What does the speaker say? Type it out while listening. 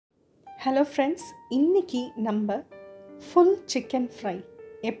Hello friends, இன்றைக்கி நம்ம full chicken fry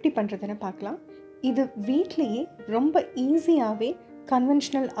எப்படி பண்ணுறதுன்னு பார்க்கலாம். இது வீட்லேயே ரொம்ப ஈஸியாகவே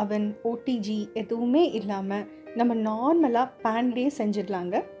கன்வென்ஷனல் அவன் ஓடிஜி எதுவுமே இல்லாமல் நம்ம நார்மலாக பேன்லேயே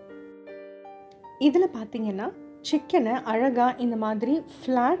செஞ்சிடலாங்க. இதில் பார்த்திங்கன்னா சிக்கனை அழகாக இந்த மாதிரி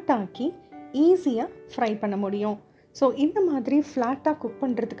ஃப்ளாட் ஆக்கி ஈஸியாக ஃப்ரை பண்ண முடியும். ஸோ இந்த மாதிரி ஃப்ளாட்டாக குக்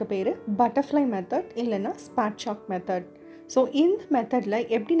பண்ணுறதுக்கு பேர் பட்டர்ஃப்ளை மெத்தட் இல்லைன்னா ஸ்பாட்சாக் மெத்தட். ஸோ இந்த மெத்தடில்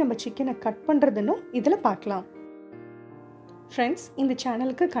எப்படி நம்ம சிக்கனை கட் பண்ணுறதுன்னு இதில் பார்க்கலாம். ஃப்ரெண்ட்ஸ், இந்த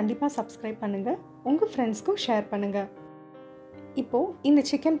சேனலுக்கு கண்டிப்பாக சப்ஸ்கிரைப் பண்ணுங்கள், உங்கள் ஃப்ரெண்ட்ஸ்க்கும் ஷேர் பண்ணுங்கள். இப்போது இந்த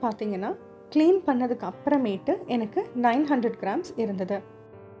சிக்கன் பார்த்திங்கன்னா க்ளீன் பண்ணதுக்கு அப்புறமேட்டு எனக்கு 900 கிராம்ஸ் இருந்தது.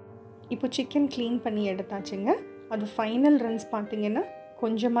 இப்போ சிக்கன் க்ளீன் பண்ணி எடுத்தாச்சுங்க. அது ஃபைனல் ரன்ஸ் பார்த்திங்கன்னா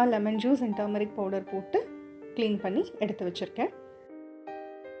கொஞ்சமாக lemon juice and turmeric powder போட்டு க்ளீன் பண்ணி எடுத்து வச்சுருக்கேன்.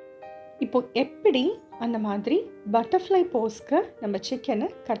 இப்போது எப்படி அந்த மாதிரி பட்டர்ஃப்ளை போஸ்க்கு நம்ம சிக்கனை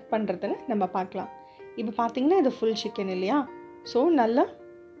கட் பண்ணுறதுன்னு நம்ம பார்க்கலாம். இப்போ பார்த்திங்கன்னா இது ஃபுல் சிக்கன் இல்லையா? ஸோ நல்லா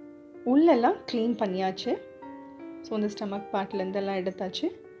உள்ளெல்லாம் க்ளீன் பண்ணியாச்சு. ஸோ இந்த ஸ்டமக் பார்ட்லேருந்தெல்லாம் எடுத்தாச்சு.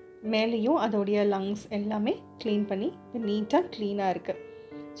 மேலேயும் அதோடைய லங்ஸ் எல்லாமே க்ளீன் பண்ணி நீட்டாக க்ளீனாக இருக்குது.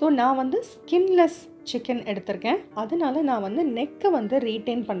 ஸோ நான் ஸ்கின்லெஸ் சிக்கன் எடுத்திருக்கேன். அதனால நான் நெக்கை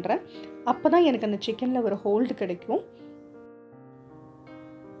ரீட்டைன் பண்ணுறேன். அப்போ தான் எனக்கு அந்த சிக்கனில் ஒரு ஹோல்டு கிடைக்கும்.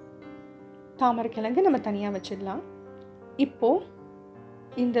 தாமரைக்கிழங்கு நம்ம தனியாக வச்சிடலாம். இப்போது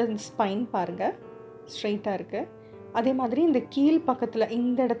இந்த ஸ்பைன் பாருங்கள், ஸ்ட்ரெயிட்டாக இருக்குது. அதே மாதிரி இந்த கீழ் பக்கத்தில்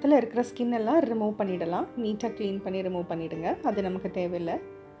இந்த இடத்துல இருக்கிற ஸ்கின் எல்லாம் ரிமூவ் பண்ணிடலாம். நீட்டாக க்ளீன் பண்ணி ரிமூவ் பண்ணிவிடுங்க, அது நமக்கு தேவையில்லை.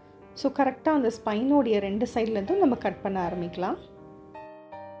 ஸோ கரெக்டாக அந்த ஸ்பைனோடைய 2 சைட்லேருந்தும் நம்ம கட் பண்ண ஆரம்பிக்கலாம்.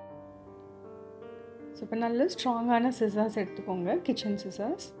 ஸோ இப்போ நல்ல ஸ்ட்ராங்கான சிசர்ஸ் எடுத்துக்கோங்க, கிச்சன்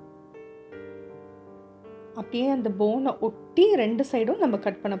சிசர்ஸ். அப்படியே அந்த போனை ஒட்டி 2 சைடும் நம்ம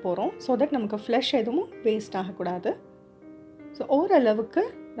கட் பண்ண போகிறோம். ஸோ தட் நமக்கு ஃப்ளஷ் எதுவும் வேஸ்ட் ஆகக்கூடாது. ஸோ ஓரளவுக்கு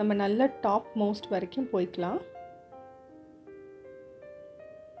நம்ம நல்ல டாப் மோஸ்ட் வரைக்கும் போய்க்கலாம்.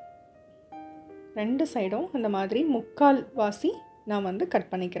 2 சைடும் அந்த மாதிரி 3/4 வாசி நான்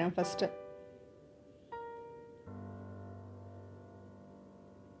கட் பண்ணிக்கிறேன் ஃபஸ்ட்டு.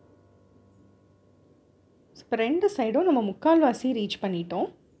 இப்போ 2 சைடும் நம்ம 3/4 வாசி ரீச் பண்ணிட்டோம்.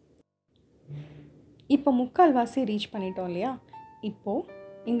 இப்போ 3/4 வாசி ரீச் பண்ணிட்டோம் இல்லையா? இப்போது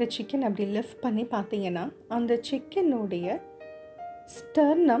இந்த சிக்கன் அப்படி லிஃப்ட் பண்ணி பார்த்தீங்கன்னா அந்த சிக்கனுடைய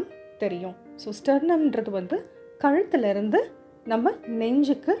ஸ்டர்னம் தெரியும். ஸோ ஸ்டர்னம்ன்றது கழுத்துலேருந்து நம்ம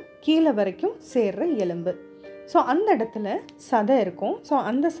நெஞ்சுக்கு கீழே வரைக்கும் சேர்ற எலும்பு. ஸோ அந்த இடத்துல சதை இருக்கும். ஸோ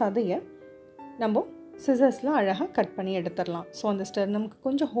அந்த சதையை நம்ம சிசர்ஸில் அழகாக கட் பண்ணி எடுத்துடலாம். ஸோ அந்த ஸ்டர்னம்க்கு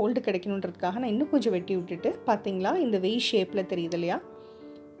கொஞ்சம் ஹோல்டு கிடைக்கணுன்றதுக்காக நான் இன்னும் கொஞ்சம் வெட்டி விட்டுட்டு பார்த்தீங்களா இந்த வெய் ஷேப்பில் தெரியுது இல்லையா?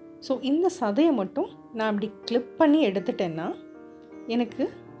 ஸோ இந்த சதையை மட்டும் நான் அப்படி கிளிப் பண்ணி எடுத்துட்டேன்னா எனக்கு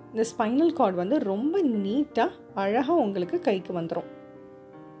இந்த ஸ்பைனல் கார்டு ரொம்ப நீட்டாக அழகாக உங்களுக்கு கைக்கு வந்துடும்.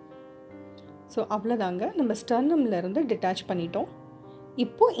 ஸோ அவ்வளோதாங்க, நம்ம ஸ்டர்னம்லேருந்து டிட்டாச் பண்ணிட்டோம்.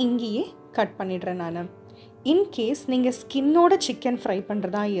 இப்போது இங்கேயே கட் பண்ணிடுறேன் நான். இன்கேஸ் நீங்கள் ஸ்கின்னோட சிக்கன் ஃப்ரை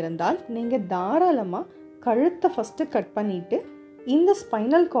பண்ணுறதா இருந்தால் நீங்கள் தாராளமாக கழுத்தை ஃபஸ்ட்டு கட் பண்ணிவிட்டு இந்த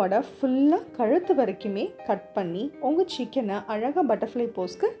ஸ்பைனல் கார்டை ஃபுல்லாக கழுத்து வரைக்குமே கட் பண்ணி உங்கள் சிக்கனை அழகாக பட்டர்ஃப்ளை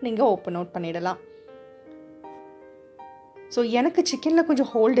போஸ்க்கு நீங்கள் ஓப்பன் அவுட் பண்ணிடலாம். ஸோ எனக்கு சிக்கனில் கொஞ்சம்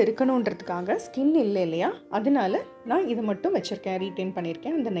ஹோல்டு இருக்கணுன்றதுக்காக ஸ்கின் இல்லை இல்லையா, அதனால நான் இதை மட்டும் வச்சுருக்கேன், ரீட்டைன்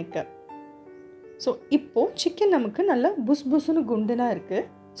பண்ணியிருக்கேன் இந்த நெக்கை. ஸோ இப்போது சிக்கன் நமக்கு நல்லா புஸ் புஸ்ஸுன்னு குண்டுனாக இருக்குது.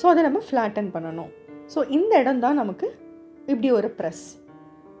 ஸோ அதை நம்ம ஃப்ளாட்டன் பண்ணணும். ஸோ இந்த இடம் தான் நமக்கு இப்படி ஒரு ப்ரெஸ்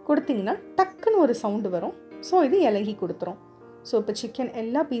கொடுத்திங்கன்னா டக்குன்னு ஒரு சவுண்டு வரும். ஸோ இது இலகி கொடுத்துரும். ஸோ இப்போ சிக்கன்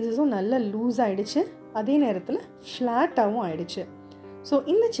எல்லா பீசஸும் நல்லா லூஸ் ஆகிடுச்சு, அதே நேரத்தில் ஃப்ளாட்டாகவும் ஆகிடுச்சு. ஸோ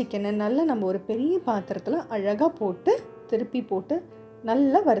இந்த சிக்கனை நல்லா நம்ம ஒரு பெரிய பாத்திரத்தில் அழகாக போட்டு திருப்பி போட்டு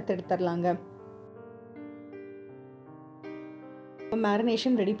நல்லா வறுத்தெடுத்துடலாங்க.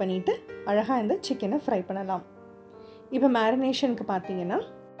 மேரினேஷன் ரெடி பண்ணிவிட்டு அழகாக இந்த சிக்கனை ஃப்ரை பண்ணலாம். இப்போ மேரினேஷனுக்கு பார்த்தீங்கன்னா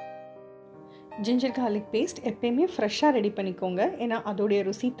ஜிஞ்சர் கார்லிக் பேஸ்ட் எப்பயுமே ஃப்ரெஷ்ஷாக ரெடி பண்ணிக்கோங்க, ஏன்னா அதோடைய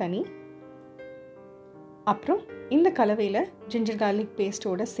ருசி தனி. அப்புறம் இந்த கலவையில் ஜிஞ்சர் கார்லிக்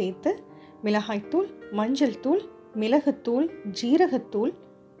பேஸ்ட்டோடு சேர்த்து மிளகாய்த்தூள், மஞ்சள் தூள், மிளகுத்தூள், ஜீரகத்தூள்,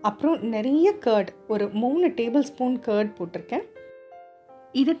 அப்புறம் நிறைய கர்ட், ஒரு 3 டேபிள் ஸ்பூன் கர்ட் போட்டிருக்கேன்.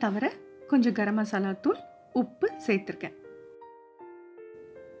 இதை தவிர கொஞ்சம் கரம் மசாலா தூள், உப்பு சேர்த்துருக்கேன்.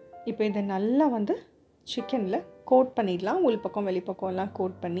 இப்போ இதை நல்லா சிக்கனில் கோட் பண்ணிடலாம். உள் பக்கம் வெளிப்பக்கம் எல்லாம்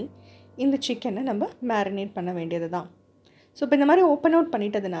கோட் பண்ணி இந்த சிக்கனை நம்ம மேரினேட் பண்ண வேண்டியது தான். ஸோ இப்போ இந்த மாதிரி ஓப்பன் அவுட்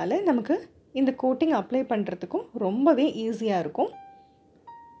பண்ணிட்டதுனால நமக்கு இந்த கோட்டிங் அப்ளை பண்ணுறதுக்கும் ரொம்பவே ஈஸியாக இருக்கும்.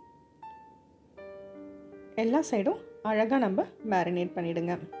 எல்லா சைடும் அழகாக நம்ம மேரினேட்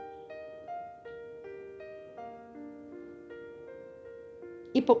பண்ணிவிடுங்க.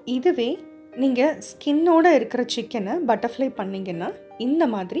 இப்போ இதுவே நீங்கள் ஸ்கின்னோடு இருக்கிற சிக்கனை பட்டர்ஃப்ளை பண்ணிங்கன்னா இந்த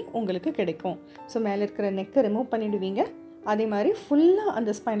மாதிரி உங்களுக்கு கிடைக்கும். ஸோ மேலே இருக்கிற நெக்கை ரிமூவ் பண்ணிவிடுவீங்க. அதே மாதிரி ஃபுல்லாக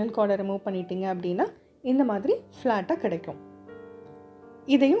அந்த ஸ்பைனல் கார்டை ரிமூவ் பண்ணிட்டீங்க அப்படின்னா இந்த மாதிரி ஃப்ளாட்டாக கிடைக்கும்.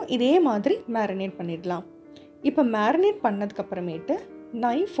 இதையும் இதே மாதிரி மேரினேட் பண்ணிடலாம். இப்போ மேரினேட் பண்ணதுக்கப்புறமேட்டு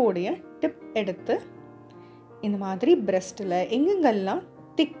நைஃபோடைய டிப் எடுத்து இந்த மாதிரி பிரெஸ்ட்டில் எங்கெங்கெல்லாம்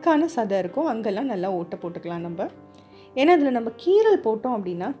திக்கான சதை இருக்கோ அங்கெல்லாம் நல்லா ஓட்டை போட்டுக்கலாம் நம்ம. ஏன்னா அதில் நம்ம கீரல் போட்டோம்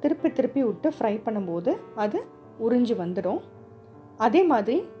அப்படின்னா திருப்பி திருப்பி விட்டு ஃப்ரை பண்ணும்போது அது உறிஞ்சி வந்துடும். அதே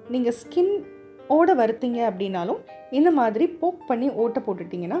மாதிரி நீங்கள் ஸ்கின்னோடு வறுத்தீங்க அப்படின்னாலும் இந்த மாதிரி போக் பண்ணி ஓட்டை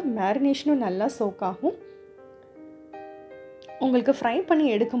போட்டுட்டிங்கன்னா மேரினேஷனும் நல்லா சோக் ஆகும். உங்களுக்கு ஃப்ரை பண்ணி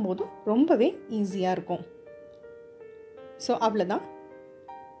எடுக்கும்போது ரொம்பவே ஈஸியாக இருக்கும். ஸோ அவ்வளோதான்.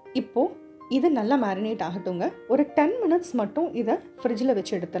 இப்போது இது நல்லா மேரினேட் ஆகட்டுங்க. ஒரு 10 மினிட்ஸ் மட்டும் இதை ஃப்ரிட்ஜில்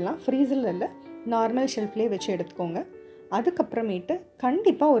வச்சு எடுத்துடலாம். ஃப்ரீசரில் இல்லை, நார்மல் ஷெல்ஃப்லேயே வச்சு எடுத்துக்கோங்க. அதுக்கப்புறமேட்டு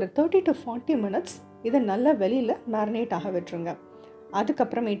கண்டிப்பாக ஒரு 30 to 40 மினிட்ஸ் இதை நல்லா வெளியில் மேரினேட் ஆக விட்டுருங்க.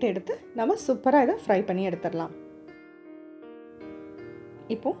 அதுக்கப்புறமேட்டு எடுத்து நம்ம சூப்பராக இதை ஃப்ரை பண்ணி எடுத்துடலாம்.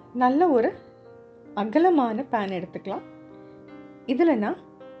 இப்போது நல்ல ஒரு அகலமான பேன் எடுத்துக்கலாம். இதில் நான்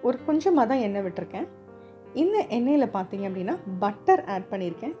ஒரு கொஞ்சமாக தான் எண்ணெய் விட்டுருக்கேன். இந்த எண்ணெயில் பார்த்தீங்க அப்படின்னா பட்டர் ஆட்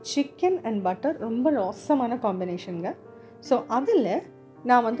பண்ணியிருக்கேன். சிக்கன் அண்ட் பட்டர் ரொம்ப ரோசமான காம்பினேஷனுங்க. ஸோ அதில்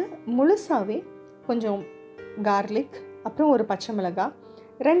நான் வந்து முழுசாகவே கொஞ்சம் கார்லிக், அப்புறம் ஒரு பச்சை மிளகாய்,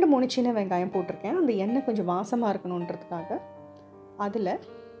 2-3 சின்ன வெங்காயம் போட்டிருக்கேன். அந்த எண்ணெய் கொஞ்சம் வாசமாக இருக்கணுன்றதுக்காக. அதில்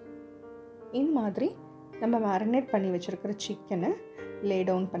இந்த மாதிரி நம்ம மேரினேட் பண்ணி வச்சுருக்கிற சிக்கனை லே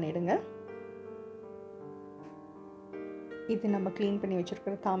டவுன் பண்ணிவிடுங்க. இது நம்ம க்ளீன் பண்ணி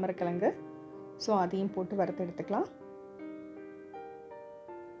வச்சுருக்கிற தாமரைக்கிழங்கு. ஸோ அதையும் போட்டு வறுத்து எடுத்துக்கலாம்.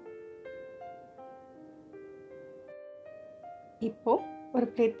 இப்போது ஒரு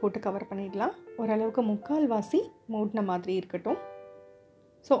பிளேட் போட்டு கவர் பண்ணிடலாம். ஓரளவுக்கு 3/4 மூடின மாதிரி இருக்கட்டும்.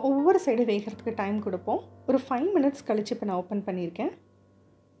 ஸோ ஒவ்வொரு சைடு வேகிறதுக்கு டைம் கொடுப்போம். ஒரு 5 மினிட்ஸ் கழித்து இப்போ நான் ஓப்பன் பண்ணியிருக்கேன்.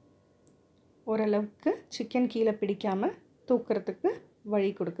 ஓரளவுக்கு சிக்கன் கீழே பிடிக்காமல் தூக்கிறதுக்கு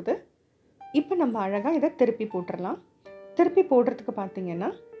வழி கொடுக்குது. இப்போ நம்ம அழகாக இதை திருப்பி போட்டுடலாம். திருப்பி போடுறதுக்கு பார்த்திங்கன்னா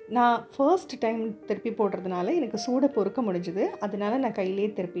நான் ஃபர்ஸ்ட் டைம் திருப்பி போடுறதுனால எனக்கு சூடை பொறுக்க முடிஞ்சுது. அதனால நான் கையிலே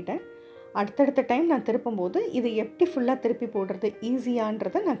திருப்பிட்டேன். அடுத்தடுத்த டைம் நான் திருப்பும்போது இது எப்படி ஃபுல்லாக திருப்பி போடுறது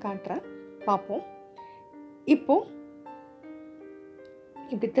ஈஸியான்றதை நான் காட்டுறேன், பார்ப்போம். இப்போது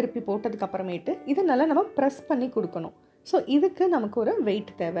இப்படி திருப்பி போட்டதுக்கப்புறமேட்டு இதை நல்லா நம்ம ப்ரெஸ் பண்ணி கொடுக்கணும். ஸோ இதுக்கு நமக்கு ஒரு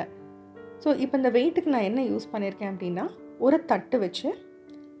வெயிட் தேவை. ஸோ இப்போ இந்த வெயிட்டுக்கு நான் என்ன யூஸ் பண்ணியிருக்கேன் அப்படின்னா, ஒரு தட்டு வச்சு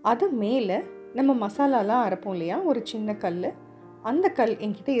அது மேலே நம்ம மசாலாலாம் அரைப்போம் இல்லையா, ஒரு சின்ன கல், அந்த கல்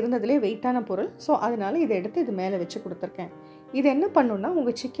என்கிட்ட இருந்ததுலேயே வெயிட்டான பொருள். ஸோ அதனால் இதை எடுத்து இது மேலே வச்சு கொடுத்துருக்கேன். இது என்ன பண்ணுன்னா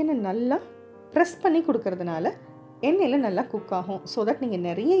உங்கள் சிக்கனை நல்லா ப்ரெஸ் பண்ணி கொடுக்கறதுனால எண்ணெயில் நல்லா குக் ஆகும். ஸோ தட் நீங்கள்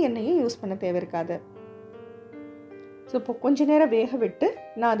நிறைய எண்ணெயும் யூஸ் பண்ண தேவை இருக்காது. ஸோ இப்போ கொஞ்ச நேரம் வேக விட்டு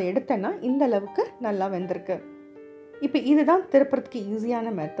நான் அதை எடுத்தேன்னா இந்த அளவுக்கு நல்லா வெந்திருக்கு. இப்போ இதுதான் திருப்புறதுக்கு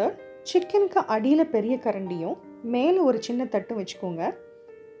ஈஸியான மெத்தட். சிக்கனுக்கு அடியில் பெரிய கரண்டியும் மேலே ஒரு சின்ன தட்டும் வச்சுக்கோங்க.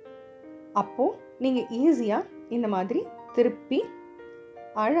 அப்போது நீங்கள் ஈஸியாக இந்த மாதிரி திருப்பி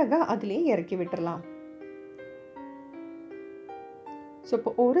அழகாக அதிலே இறக்கி விட்டுறலாம். ஸோ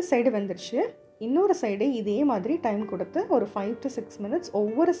இப்போ ஒரு சைடு வெந்துருச்சு. இன்னொரு சைடு இதே மாதிரி டைம் கொடுத்து ஒரு 5 to 6 மினிட்ஸ்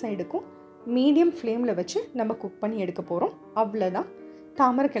ஒவ்வொரு சைடுக்கும் மீடியம் ஃப்ளேமில் வச்சு நம்ம குக் பண்ணி எடுக்க போகிறோம். அவ்வளோதான்.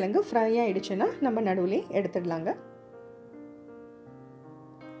 தாமரைக்கிழங்கு ஃப்ரை ஆகிடுச்சுன்னா நம்ம நடுவுலே எடுத்துடலாங்க.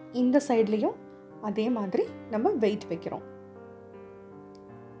 இந்த சைட்லேயும் அதே மாதிரி நம்ம வெயிட் வைக்கிறோம்.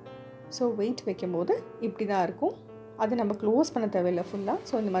 ஸோ வெயிட் வைக்கும்போது இப்படி தான் இருக்கும். அது நம்ம க்ளோஸ் பண்ண தேவையில்லை ஃபுல்லாக.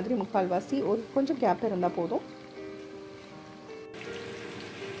 ஸோ இந்த மாதிரி 3/4 ஒரு கொஞ்சம் கேப் இருந்தால் போதும்.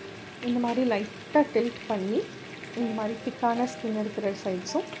 இந்த மாதிரி லைட்டாக டில்ட் பண்ணி இந்த மாதிரி திக்கான ஸ்கின் இருக்கிற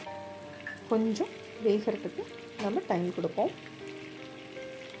சைட்ஸும் கொஞ்சம் வேகிறதுக்கு நம்ம டைம் கொடுப்போம்.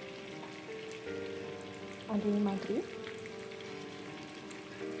 அதே மாதிரி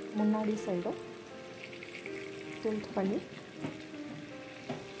முன்னாடி சைடும் டில்ட் பண்ணி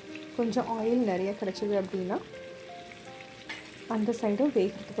கொஞ்சம் ஆயில் நிறைய கிடச்சிது அப்படின்னா அந்த சைடும்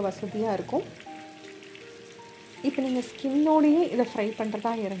வேகிறதுக்கு வசதியாக இருக்கும். இப்போ நீங்கள் ஸ்கின்னோடையே இதை ஃப்ரை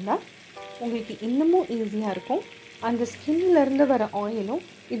பண்ணுறதா இருந்தால் உங்களுக்கு இன்னமும் ஈஸியாக இருக்கும். அந்த ஸ்கின்லேருந்து வர ஆயிலும்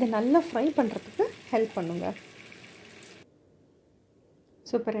இதை நல்லா ஃப்ரை பண்ணுறதுக்கு ஹெல்ப் பண்ணுங்க.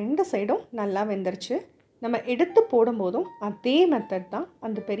 ஸோ இப்போ 2 சைடும் நல்லா வெந்துருச்சு. நம்ம எடுத்து போடும்போதும் அதே மெத்தட் தான்.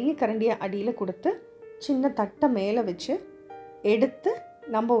 அந்த பெரிய கரண்டியை அடியில் கொடுத்து சின்ன தட்டை மேலே வச்சு எடுத்து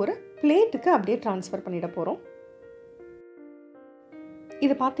நம்ம ஒரு பிளேட்டுக்கு அப்படியே ட்ரான்ஸ்ஃபர் பண்ணிட போகிறோம்.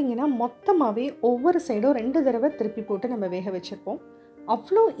 இது பார்த்திங்கன்னா மொத்தமாகவே ஒவ்வொரு சைடும் 2 தடவை திருப்பி போட்டு நம்ம வேக வச்சுருப்போம்.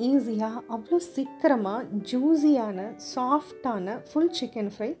 அவ்வளோ ஈஸியாக, அவ்வளோ சீக்கிரமாக ஜூஸியான சாஃப்டான ஃபுல் சிக்கன்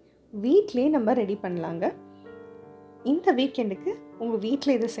ஃப்ரை வீட்டிலே நம்ம ரெடி பண்ணலாங்க. இந்த வீக்கெண்டுக்கு உங்கள்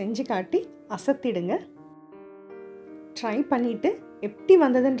வீட்டில் இதை செஞ்சு காட்டி அசத்திடுங்க. ட்ரை பண்ணிவிட்டு எப்படி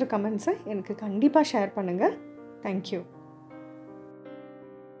வந்ததுன்ற கமெண்ட்ஸை எனக்கு கண்டிப்பாக ஷேர் பண்ணுங்கள். தேங்க்யூ.